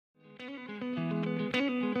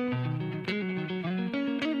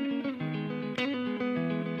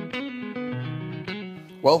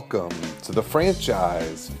Welcome to the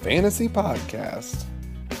Franchise Fantasy Podcast.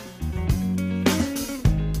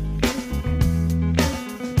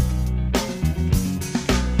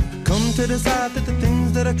 Come to decide that the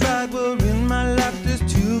things that I tried were in my life just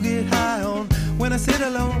to get high on. When I sit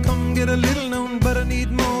alone, come get a little known, but I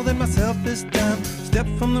need more than myself this time. Step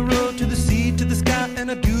from the road to the sea to the sky,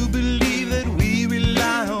 and I do believe that we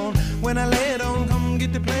rely on. When I lay it on, come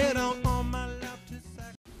get to play it on all my life to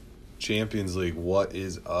sacrifice. Champions League, what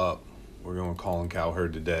is up? We're going Colin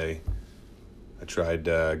Cowherd today. I tried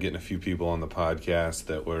getting a few people on the podcast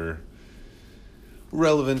that were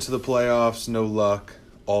relevant to the playoffs. No luck.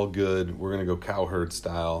 All good. We're going to go Cowherd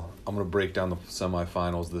style. I'm going to break down the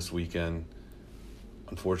semifinals this weekend.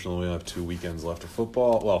 Unfortunately, we have 2 weekends left of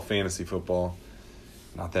football. Well, fantasy football.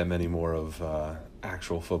 Not that many more of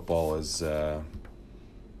actual football as,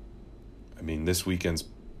 this weekend's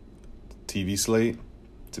TV slate,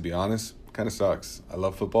 to be honest, kind of sucks. I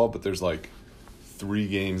love football, but there's like 3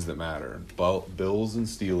 games that matter. Bills and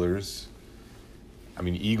Steelers.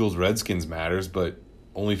 Eagles, Redskins matters, but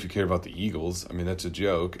only if you care about the Eagles. That's a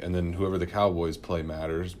joke. And then whoever the Cowboys play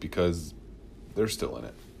matters because they're still in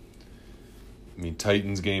it.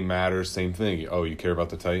 Titans game matters, same thing. Oh, you care about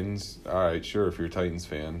the Titans? All right, sure, if you're a Titans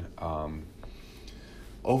fan.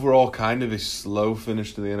 Overall, kind of a slow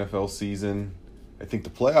finish to the NFL season. I think the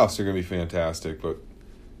playoffs are going to be fantastic, but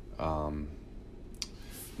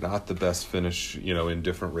not the best finish, in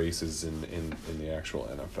different races in the actual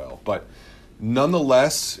NFL. But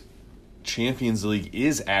nonetheless, Champions League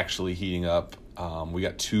is actually heating up. We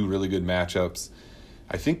got 2 really good matchups.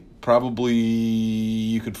 I think probably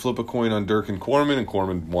you could flip a coin on Dirk and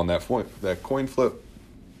Corman won that coin flip.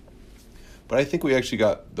 But I think we actually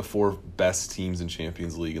got the 4 best teams in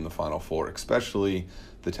Champions League in the Final Four, especially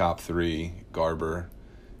the top 3, Garber,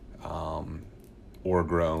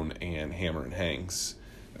 Orgrone, and Hammer and Hanks.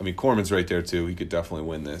 Corman's right there too. He could definitely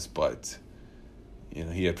win this, but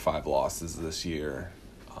he had 5 losses this year.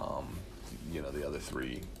 The other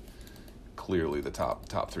 3, clearly the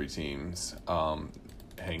top 3 teams.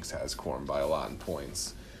 Hanks has Corman by a lot in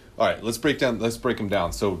points. All right, let's break them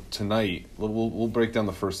down. So tonight we'll break down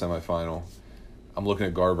the first semifinal. I'm looking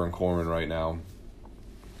at Garber and Corman right now.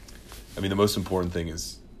 The most important thing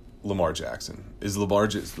is Lamar Jackson. Lamar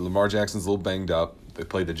Jackson's a little banged up. They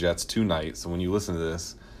played the Jets tonight, so when you listen to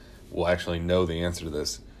this, we'll actually know the answer to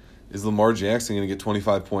this. Is Lamar Jackson going to get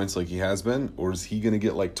 25 points like he has been, or is he going to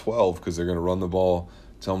get like 12 because they're going to run the ball,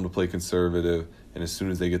 tell him to play conservative, and as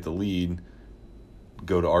soon as they get the lead,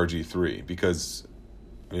 go to RG3? Because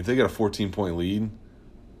if they get a 14-point lead,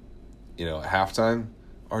 at halftime,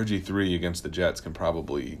 RG3 against the Jets can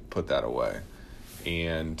probably put that away.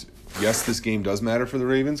 And yes, this game does matter for the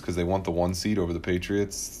Ravens because they want the 1 seed over the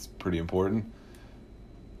Patriots. It's pretty important.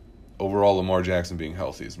 Overall, Lamar Jackson being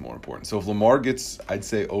healthy is more important. So if Lamar gets, I'd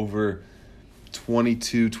say, over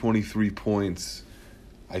 22, 23 points,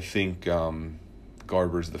 I think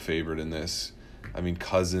Garber's the favorite in this.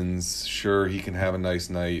 Cousins, sure, he can have a nice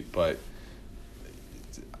night, but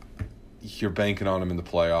you're banking on him in the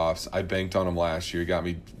playoffs. I banked on him last year. He got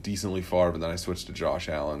me decently far, but then I switched to Josh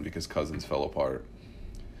Allen because Cousins fell apart.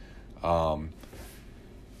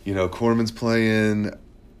 Corman's playing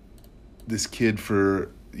this kid for,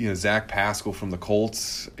 Zach Pascal from the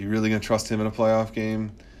Colts. Are you really going to trust him in a playoff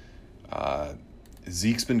game?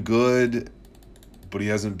 Zeke's been good, but he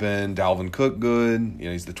hasn't been Dalvin Cook good.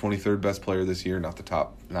 He's the 23rd best player this year, not a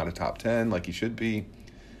top 10 like he should be.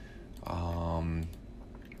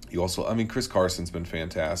 Chris Carson's been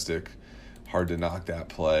fantastic. Hard to knock that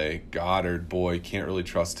play. Goddard, boy, can't really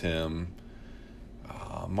trust him.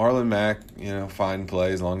 Marlon Mack, fine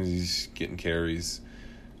play as long as he's getting carries.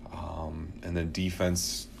 And then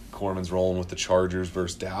defense, Corman's rolling with the Chargers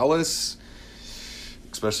versus Dallas,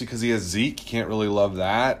 especially because he has Zeke. You can't really love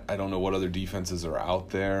that. I don't know what other defenses are out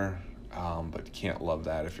there, but you can't love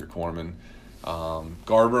that if you're Corman.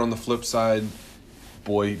 Garber on the flip side,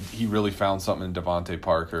 boy, he really found something in Devontae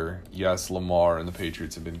Parker. Yes, Lamar and the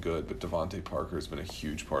Patriots have been good, but Devontae Parker has been a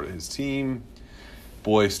huge part of his team.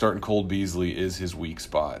 Boy, starting Cole Beasley is his weak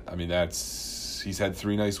spot. He's had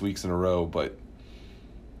 3 nice weeks in a row, but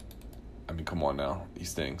come on now. He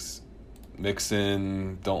stinks.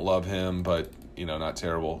 Mixon, don't love him, but, not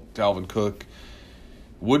terrible. Dalvin Cook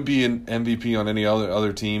would be an MVP on any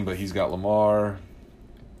other team, but he's got Lamar.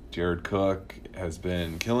 Jared Cook has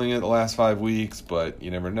been killing it the last 5 weeks, but you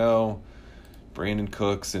never know. Brandon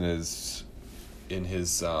Cooks in his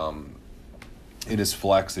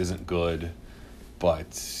flex isn't good, but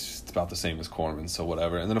it's about the same as Corman, so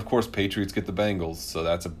whatever. And then, of course, Patriots get the Bengals, so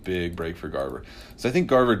that's a big break for Garber. So I think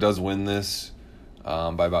Garber does win this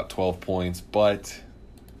by about 12 points, but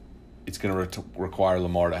it's going to require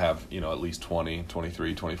Lamar to have, at least 20,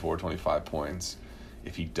 23, 24, 25 points.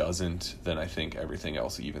 If he doesn't, then I think everything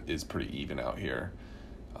else is pretty even out here.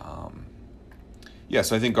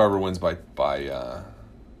 So I think Garber wins by 12.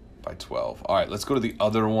 All right, let's go to the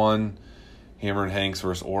other one. Hammer and Hanks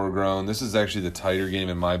versus Oregon. This is actually the tighter game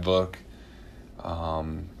in my book.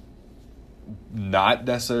 Not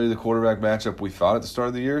necessarily the quarterback matchup we thought at the start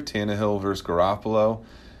of the year. Tannehill versus Garoppolo,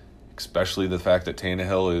 especially the fact that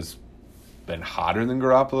Tannehill has been hotter than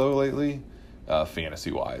Garoppolo lately,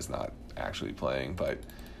 fantasy-wise, not actually playing. But,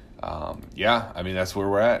 that's where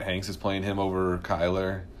we're at. Hanks is playing him over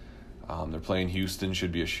Kyler. They're playing Houston,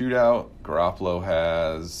 should be a shootout. Garoppolo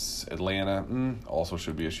has Atlanta, also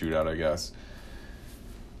should be a shootout, I guess.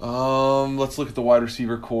 Let's look at the wide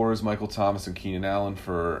receiver cores. Michael Thomas and Keenan Allen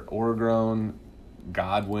for Oregon.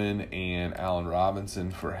 Godwin and Allen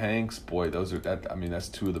Robinson for Hanks. Boy, that's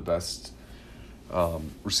two of the best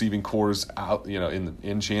receiving cores out,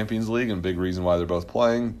 in Champions League, and a big reason why they're both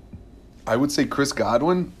playing. I would say Chris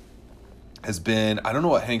Godwin has been, I don't know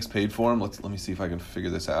what Hanks paid for him. Let me see if I can figure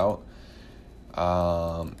this out.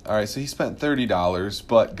 All right, so he spent $30,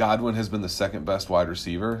 but Godwin has been the second best wide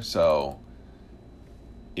receiver, so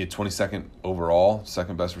 22nd overall,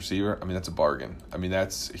 second best receiver. That's a bargain.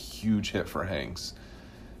 That's a huge hit for Hanks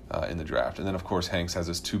in the draft. And then, of course, Hanks has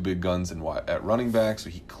his two big guns at running back, so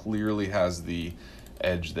he clearly has the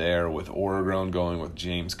edge there with Oregon going with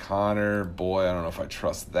James Conner. Boy, I don't know if I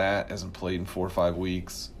trust that. Hasn't played in 4 or 5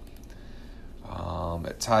 weeks.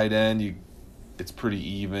 At tight end, it's pretty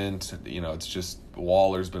even. It's just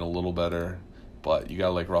Waller's been a little better, but you got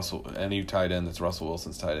to like Russell. Any tight end that's Russell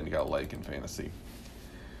Wilson's tight end, you got to like in fantasy.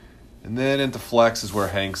 And then into flex is where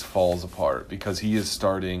Hanks falls apart because he is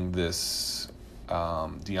starting this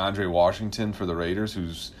DeAndre Washington for the Raiders,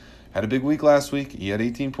 who's had a big week last week. He had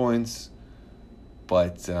 18 points,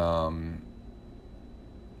 but are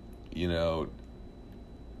you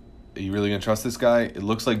really going to trust this guy? It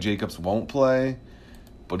looks like Jacobs won't play,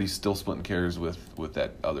 but he's still splitting carries with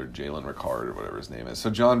that other Jalen Ricard or whatever his name is. So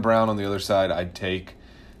John Brown on the other side, I'd take,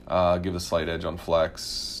 give a slight edge on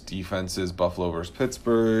flex. Defenses, Buffalo versus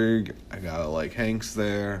Pittsburgh. I got to like Hanks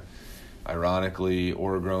there. Ironically,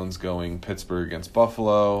 Oregon's going Pittsburgh against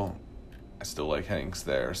Buffalo. I still like Hanks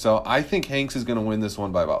there. So I think Hanks is going to win this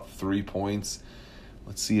one by about 3 points.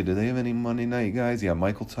 Let's see, do they have any Monday night guys? Yeah,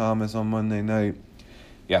 Michael Thomas on Monday night.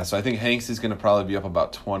 Yeah, so I think Hanks is going to probably be up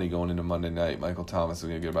about 20 going into Monday night. Michael Thomas is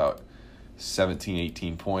going to get about 17,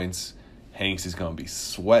 18 points. Hanks is going to be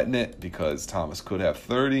sweating it because Thomas could have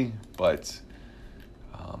 30, but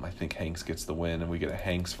I think Hanks gets the win, and we get a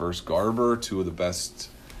Hanks versus Garber, two of the best,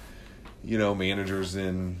 managers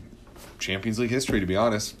in Champions League history, to be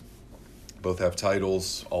honest. Both have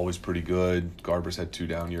titles, always pretty good. Garber's had 2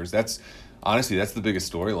 down years. That's the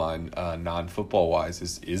biggest storyline, non-football-wise,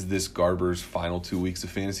 is this Garber's final 2 weeks of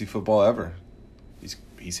fantasy football ever.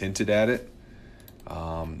 He's hinted at it.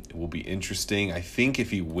 It will be interesting. I think if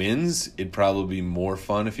he wins, it'd probably be more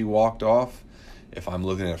fun if he walked off, if I'm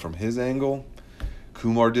looking at it from his angle.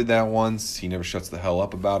 Kumar did that once. He never shuts the hell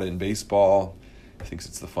up about it in baseball. He thinks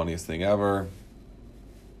it's the funniest thing ever.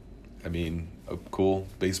 Cool.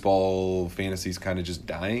 Baseball fantasy's kind of just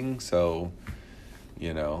dying, so,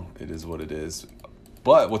 it is what it is.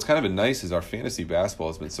 But what's kind of been nice is our fantasy basketball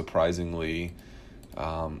has been surprisingly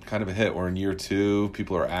kind of a hit. We're in year 2.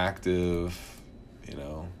 People are active,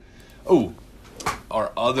 Oh,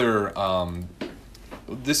 our other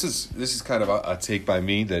this is kind of a take by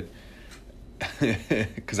me that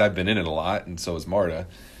because I've been in it a lot, and so is Marta.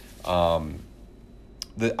 If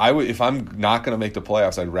I'm not going to make the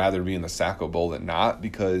playoffs, I'd rather be in the Sacco Bowl than not,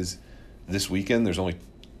 because this weekend there's only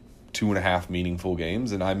 2.5 meaningful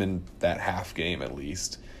games, and I'm in that half game at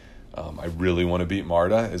least. I really want to beat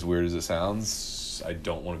Marta, as weird as it sounds. I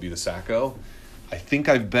don't want to be the Sacco. I think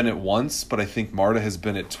I've been it once, but I think Marta has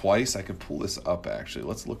been it twice. I can pull this up, actually.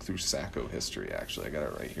 Let's look through Sacco history, actually. I got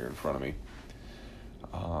it right here in front of me.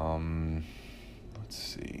 Let's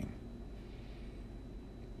see.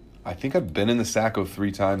 I think I've been in the Sacco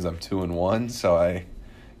 3 times. I'm 2-1, so I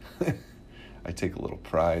take a little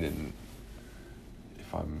pride in,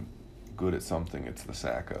 if I'm good at something, it's the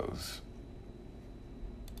Saccos.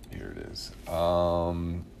 Here it is.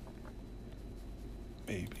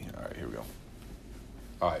 Maybe. All right, here we go.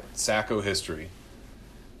 All right, Sacco history.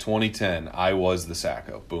 2010, I was the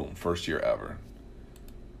Sacco. Boom, first year ever.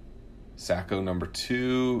 Sacco number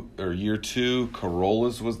 2, or year 2,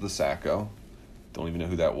 Corollas was the Sacco. Don't even know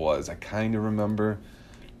who that was. I kind of remember.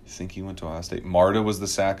 I think he went to Ohio State. Marta was the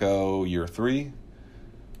Sacco year 3.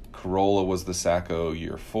 Corolla was the Sacco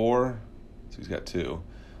year 4. So he's got 2.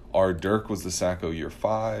 R. Dirk was the Sacco year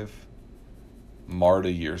 5.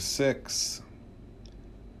 Marta year 6.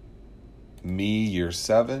 Me year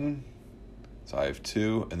 7. So I have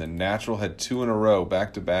 2. And then Natural had 2 in a row,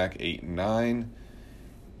 back-to-back, 8 and 9.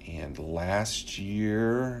 And last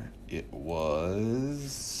year it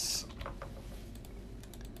was,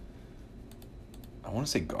 I want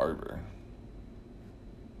to say Garver.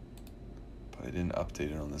 But I didn't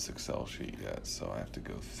update it on this Excel sheet yet, so I have to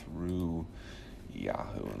go through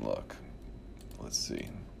Yahoo and look. Let's see.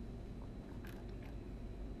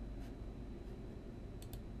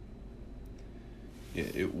 Yeah,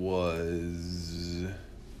 it was...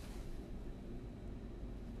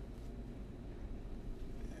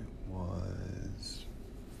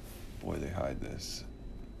 Boy, they hide this.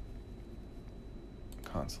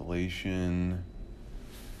 Consolation.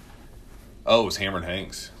 Oh, it was Hammer and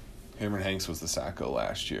Hanks. Hammer and Hanks was the Sacco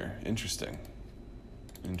last year. Interesting.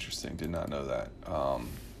 Did not know that.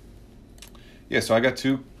 Yeah, so I got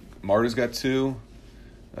 2. Marta's got 2.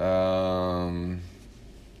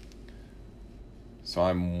 So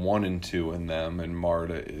I'm 1 and 2 in them, and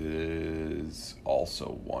Marta is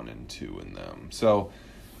also 1 and 2 in them. So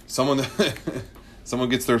someone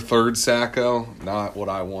gets their 3rd Sacco, not what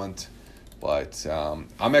I want, but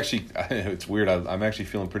I'm actually, it's weird, I'm actually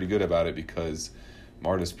feeling pretty good about it because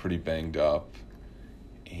Marta's pretty banged up,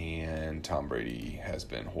 and Tom Brady has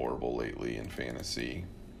been horrible lately in fantasy.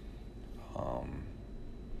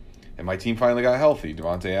 And my team finally got healthy.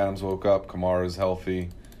 Devontae Adams woke up, Kamara's healthy,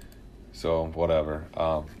 so whatever.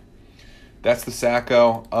 That's the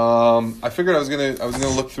Sacco. I figured I was gonna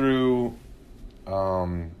look through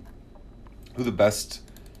who the best.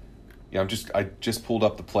 Yeah, I just pulled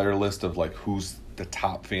up the player list of like who's the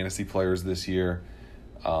top fantasy players this year.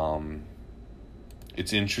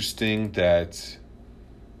 It's interesting that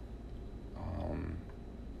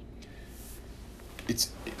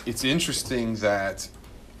it's interesting that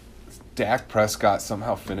Dak Prescott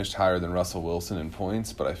somehow finished higher than Russell Wilson in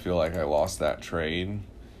points, but I feel like I lost that trade.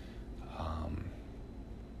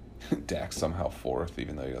 Dak's somehow 4th,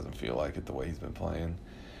 even though he doesn't feel like it the way he's been playing.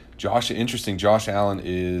 Josh Allen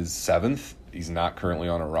is 7th. He's not currently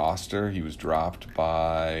on a roster. He was dropped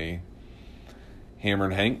by Hammer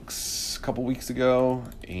and Hanks a couple weeks ago,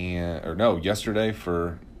 yesterday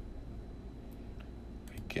for,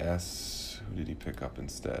 I guess, who did he pick up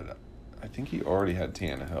instead? I think he already had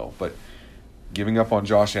Tannehill, but giving up on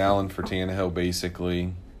Josh Allen for Tannehill,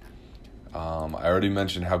 basically. I already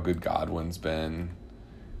mentioned how good Godwin's been.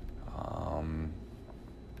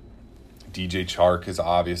 DJ Chark has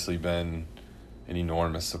obviously been an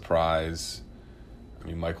enormous surprise. I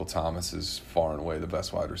mean, Michael Thomas is far and away the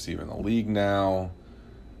best wide receiver in the league now.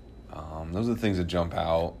 Those are the things that jump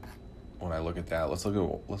out when I look at that. Let's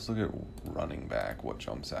look at running back. What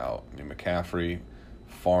jumps out? I mean, McCaffrey,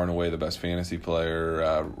 far and away the best fantasy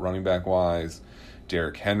player, running back wise.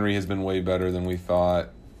 Derrick Henry has been way better than we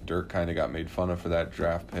thought. Dirk kind of got made fun of for that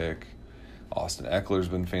draft pick. Austin Eckler's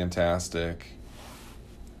been fantastic.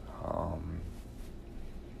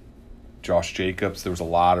 Josh Jacobs, there was a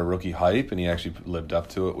lot of rookie hype, and he actually lived up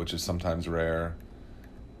to it, which is sometimes rare.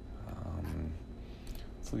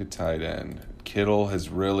 Let's look at tight end. Kittle has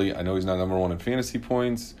really, I know he's not number 1 in fantasy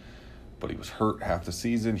points, but he was hurt half the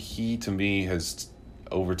season. He, to me, has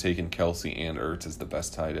overtaken Kelsey and Ertz as the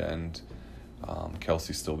best tight end.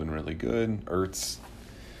 Kelsey's still been really good. Ertz,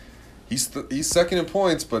 he's 2nd in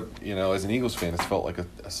points, but, as an Eagles fan, it's felt like a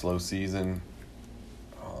slow season.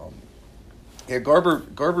 Yeah, Garber,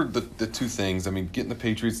 the 2 things. I mean, getting the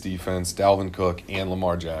Patriots defense, Dalvin Cook, and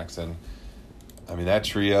Lamar Jackson. I mean, that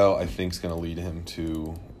trio, I think, is going to lead him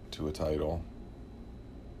to a title.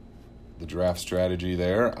 The draft strategy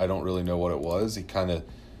there, I don't really know what it was. He kind of,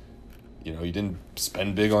 he didn't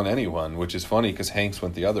spend big on anyone, which is funny because Hanks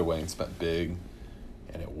went the other way and spent big,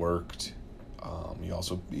 and it worked.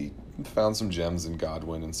 He found some gems in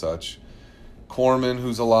Godwin and such. Corman,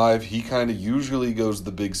 who's alive, he kind of usually goes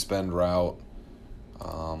the big spend route.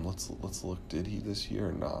 Let's look. Did he this year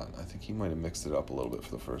or not? I think he might have mixed it up a little bit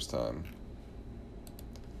for the first time.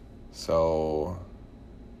 So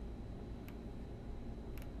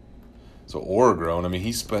Oregon, I mean,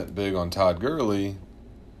 he spent big on Todd Gurley,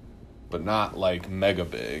 but not like mega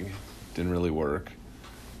big. Didn't really work.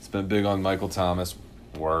 Spent big on Michael Thomas,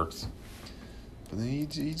 worked. But then he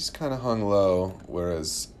just kind of hung low,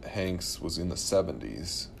 whereas Hanks was in the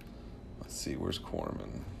 70s. Let's see, where's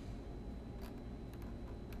Corman?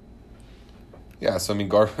 Yeah, so I mean,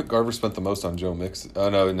 Garver spent the most on Joe Mixon. Oh,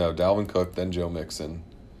 no, Dalvin Cook, then Joe Mixon.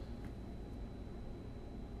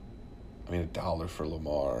 I mean, $1 for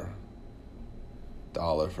Lamar.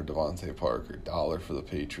 $1 for Devontae Parker. $1 for the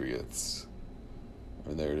Patriots. I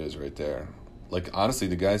mean, there it is right there. Like, honestly,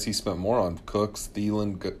 the guys he spent more on, Cooks,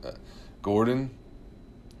 Thielen, Gordon,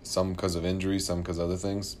 some because of injury, some because of other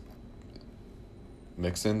things.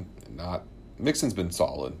 Mixon's been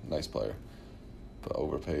solid. Nice player. But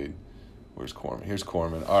overpaid. Where's Corman? Here's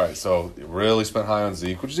Corman. All right, so really spent high on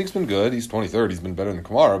Zeke, which Zeke's been good. He's 23rd. He's been better than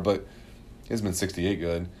Kamara, but he's been 68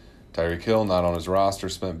 good. Tyreek Hill, not on his roster,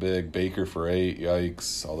 spent big. Baker for 8,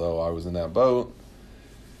 yikes, although I was in that boat.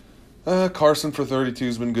 Carson for 32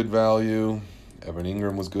 has been good value. Evan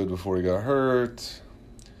Ingram was good before he got hurt.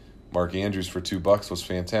 Mark Andrews for $2 was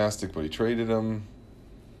fantastic, but he traded him.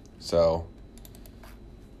 So,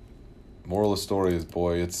 moral of the story is,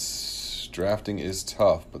 boy, drafting is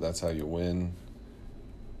tough, but that's how you win.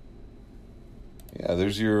 Yeah,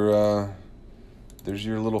 there's your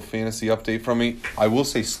little fantasy update from me. I will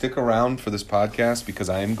say stick around for this podcast because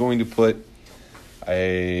I am going to put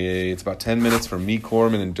it's about 10 minutes for me,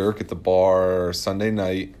 Corman, and Dirk at the bar Sunday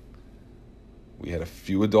night. We had a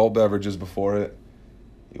few adult beverages before it.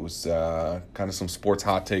 It was kind of some sports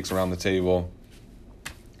hot takes around the table.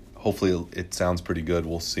 Hopefully it sounds pretty good.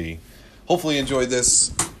 We'll see. Hopefully you enjoyed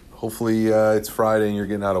this. Hopefully it's Friday and you're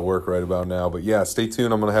getting out of work right about now. But yeah, stay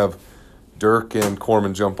tuned. I'm going to have Dirk and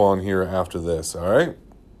Corman jump on here after this. All right?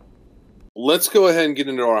 Let's go ahead and get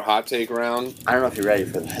into our hot take round. I don't know if you're ready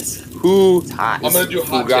for this. Who? It's hot. I'm going to do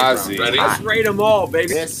hot take round. Ready? Let's rate them all,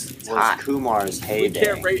 baby. This was Kumar's heyday. We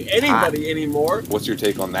can't rate anybody anymore. What's your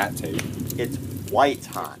take on that take? It's white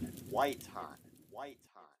hot. White hot. White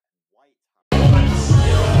hot. White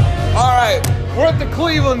hot. All right, we're at the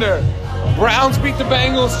Clevelander. Browns beat the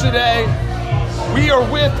Bengals today. We are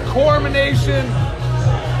with Cormanation,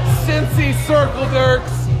 Cincy Circle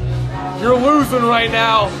Dirks. You're losing right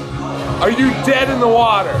now. Are you dead in the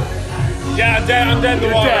water? Yeah, I'm dead in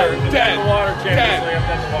the water. Dead in the water, Champions League. I'm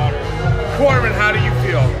dead in the water. Corman, how do you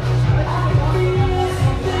feel?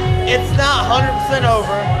 It's not 100%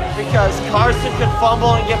 over because Carson could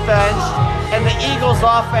fumble and get benched, and the Eagles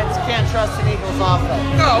offense can't trust an Eagles offense.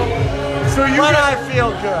 No. So But I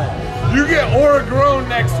feel good. you get Oregon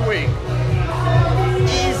next week.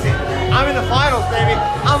 Easy. I'm in the finals, baby.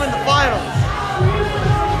 I'm in the finals.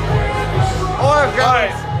 Oregon.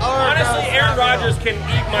 Right. Honestly, Aaron Rodgers can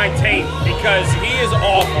eat my tape because he is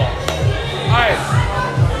awful. All right.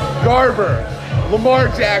 Garber, Lamar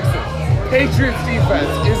Jackson, Patriots defense.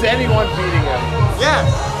 Is anyone beating him? Yes.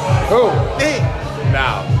 Who? Me.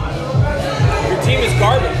 Now. Your team is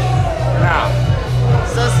garbage. Now.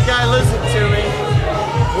 Says the guy listening to me.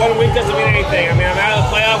 1 week doesn't mean anything. I mean, I'm out of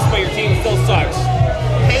the playoffs, but your team still sucks.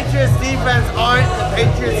 Patriots defense aren't the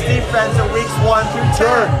Patriots defense in weeks 1 through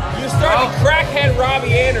 10. You started crackhead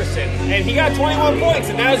Robbie Anderson, and he got 21 points,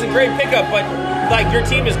 and that was a great pickup, but, like, your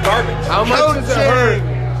team is garbage. How much does it hurt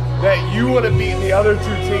that you would have beaten the other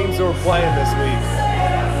two teams who were playing this week?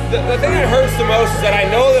 The thing that hurts the most is that I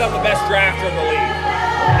know that I'm the best drafter in the league,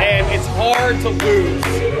 and it's hard to lose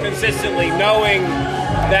consistently knowing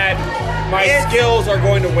that my skills are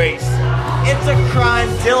going to waste. It's a crime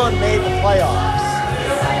Dylan made the playoffs.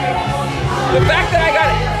 The fact that I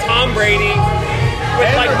got Tom Brady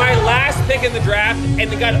with like my last pick in the draft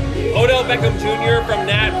and got Odell Beckham Jr. from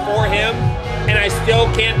that for him, and I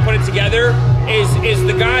still can't put it together is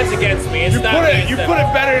the guys against me. It's not me, You put it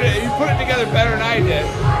together better than I did.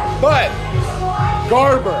 But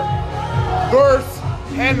Garber versus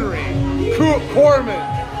Henry, Corman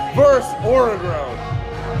versus Oregon.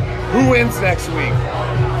 Who wins next week?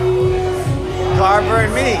 Garber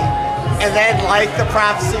and me. And then, like the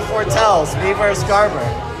prophecy foretells, me versus Garber.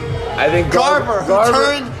 I think Garber,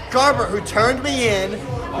 who turned me in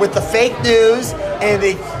with the fake news and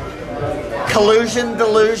the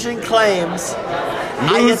delusion claims.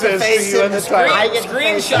 I get to face him.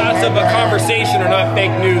 Screenshots of a conversation are not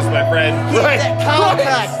fake news, my friend.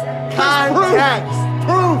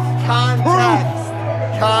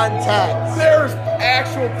 Context. There's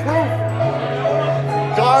actual proof.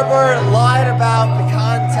 Garber lied about the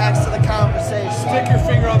context of the conversation. Stick your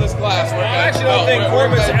finger on this glass. I actually don't think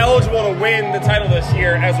Corbin's eligible to win the title this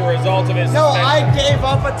year as a result of his No, suspension. I gave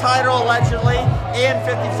up a title allegedly and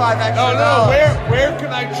 55 extra dollars. Where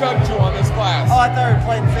can I chug to on this glass? Oh, I thought we were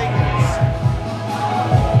playing figures.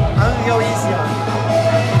 I'm gonna go easy on you.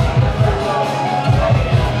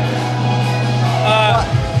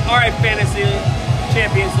 All right, Fantasy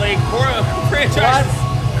Champions League. Franchise is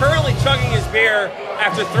currently chugging his beer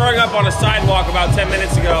after throwing up on a sidewalk about 10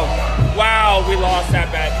 minutes ago. Wow, we lost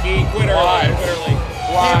that bet. He quit early.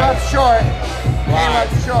 Came up short.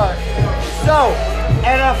 So,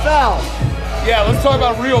 NFL. Yeah, let's talk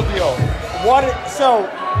about real deal. So,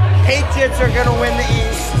 Patriots are gonna win the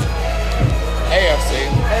East. AFC.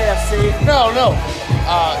 AFC. No.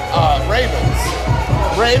 Ravens.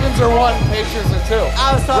 Ravens are 1, Patriots are 2.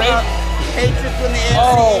 I was talking about Patriots in the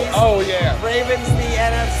NFC. Oh yeah. Ravens the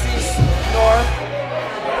NFC North.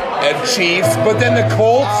 And Chiefs, but then the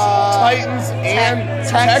Colts, Titans, and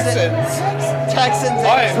Texans. Texans.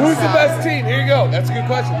 All right, who's the best team? Here you go. That's a good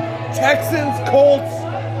question. Texans, Colts,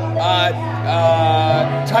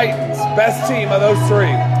 Titans. Best team of those 3.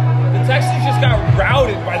 The Texans just got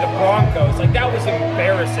routed by the Broncos. Like, that was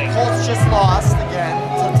embarrassing. Colts just lost again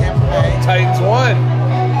to Tampa Bay. Titans won.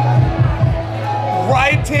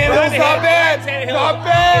 Ryan Tannehill's not bad. Not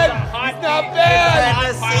bad. He's not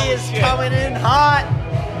bad. Tennessee is coming in hot.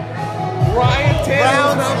 Ryan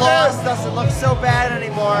Tannehill's Browns not loss bad. doesn't look so bad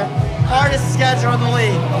anymore. Hardest schedule in the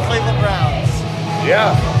league, Cleveland Browns.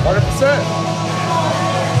 Yeah, 100%.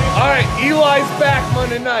 All right, Eli's back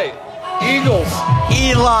Monday night. Eagles.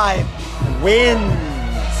 Eli wins.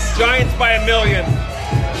 Giants by 1,000,000.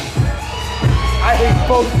 I hate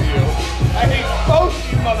both of you. I hate both of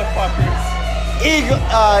you motherfuckers.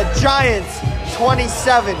 Giants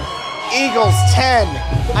 27, Eagles 10.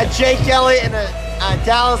 A Jake Elliott and a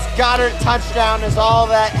Dallas Goedert touchdown is all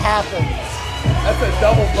that happens. That's a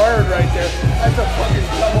double bird right there. That's a fucking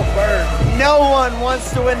double bird. No one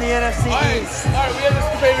wants to win the NFC East. All right, we had this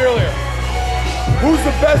debate earlier. Who's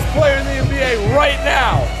the best player in the NBA right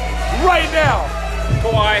now? Right now.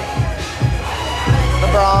 Kawhi.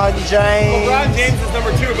 LeBron James. LeBron James is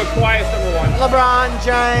number 2, but Kawhi is number 1. LeBron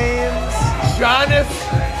James. Giannis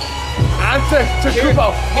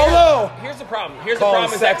Antetokounmpo. Hello. Here's the problem. Is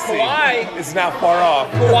that Sexy. Kawhi It's not far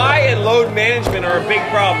off. and load management are a big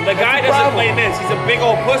problem. The guy doesn't play minutes. He's a big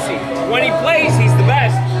old pussy. When he plays, he's the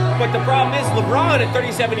best. But the problem is LeBron at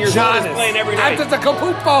 37 years old is playing every night.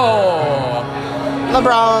 Antetokounmpo.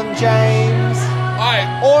 LeBron James. All right.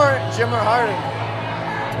 Or Jimmer Harden.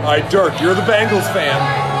 All right, Dirk, you're the Bengals fan.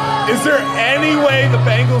 Is there any way the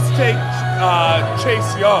Bengals take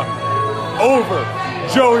Chase Young over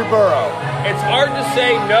Joey Burrow? It's hard to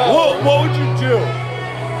say no. What would you do?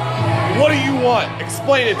 What do you want?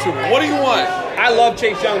 Explain it to me. What do you want? I love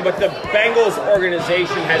Chase Young, but the Bengals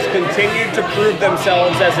organization has continued to prove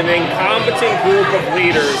themselves as an incompetent group of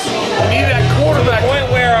leaders. We need that quarterback. To the point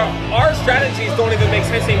where our strategies don't even make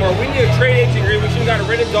sense anymore. We need a trade agent agreement. We should have gotten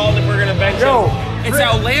rid of Dalton if we're going to bench him. It's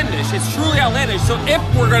outlandish. It's truly outlandish. So if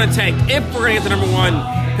we're going to tank, if we're going to get the number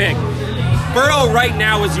 1 pick, Burrow right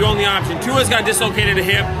now is the only option. Tua's got dislocated a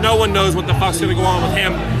hip. No one knows what the fuck's going to go on with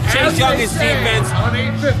him. Chase Young is defense. On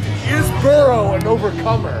 850, is Burrow an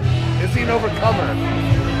overcomer? Is he an overcomer?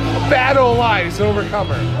 A bad O-line is an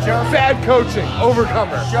overcomer. Bad coaching,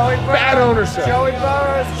 overcomer. Bad ownership. Joey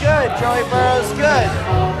Burrow's good. Joey Burrow's good.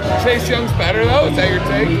 Chase Young's better though. Is that your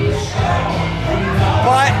take?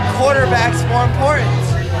 But quarterback's more important.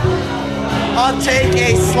 I'll take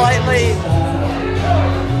a slightly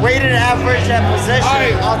weighted average at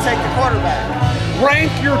position. I'll take the quarterback.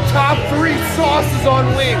 Rank your top 3 sauces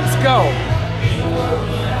on wings. Go.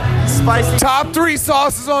 Spicy. Top 3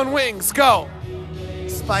 sauces on wings. Go.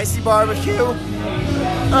 Spicy barbecue.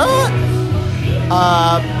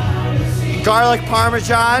 Garlic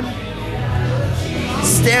parmesan.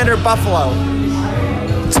 Standard buffalo.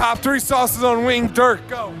 Top 3 sauces on wing. Dirk.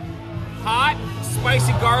 Go. Hot,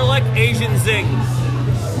 spicy garlic, Asian zing.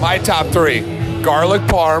 My top 3. Garlic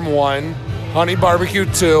parm 1. Honey barbecue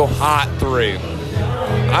 2. Hot 3.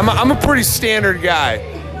 I'm a pretty standard guy.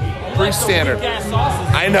 Pretty standard.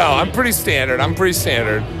 I know. I'm pretty standard.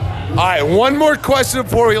 All right, one more question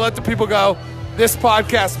before we let the people go. This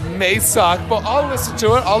podcast may suck, but I'll listen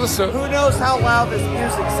to it. Who knows how loud this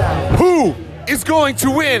music sounds? Who is going to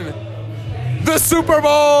win the Super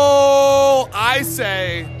Bowl? I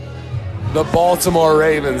say the Baltimore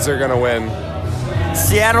Ravens are going to win.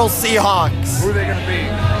 Seattle Seahawks. Who are they going to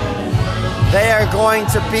beat? They are going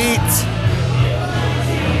to beat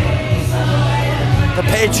the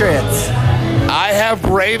Patriots. I have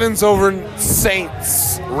Ravens over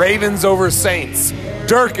Saints.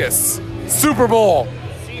 Dirkus, Super Bowl.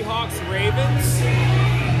 Seahawks, Ravens.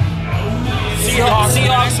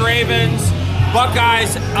 Seahawks, Ravens.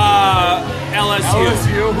 Buckeyes,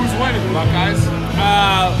 LSU. Who's winning, Buckeyes?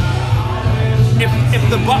 If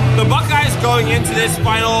the Buckeyes going into this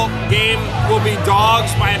final game will be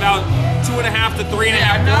dogs by about 2.5 to 3.5 points.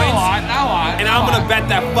 Not a lot. And I'm gonna bet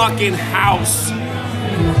that fucking house.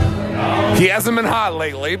 He hasn't been hot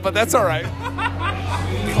lately, but that's all right.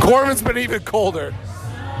 Corbin's been even colder.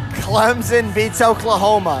 Clemson beats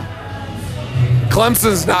Oklahoma.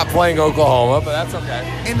 Clemson's not playing Oklahoma, but that's okay.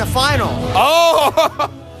 In the final. Oh,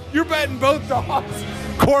 you're betting both dogs.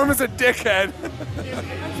 Corbin's a dickhead.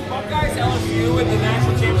 Buckeyes, LSU in the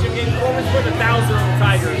national championship game. Corbin's put 1,000 on the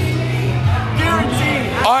Tigers. Guaranteed.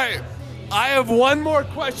 All right, I have one more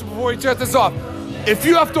question before we shut this off. If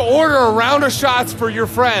you have to order a round of shots for your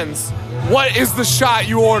friends, what is the shot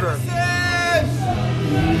you order?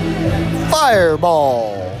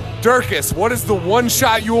 Fireball. Dirkus, what is the one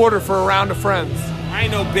shot you order for a round of friends? I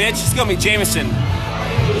ain't no bitch. It's gonna be Jameson.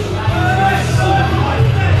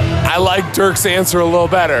 I like Dirk's answer a little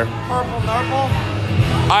better. Purple Nurple.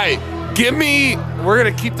 All right, we're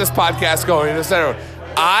going to keep this podcast going.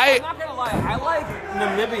 I'm not gonna lie. I like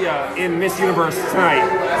Namibia in Miss Universe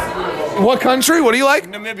tonight. What country? What do you like?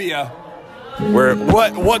 Namibia.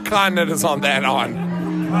 What continent is on that on?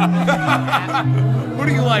 What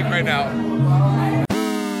do you like right now?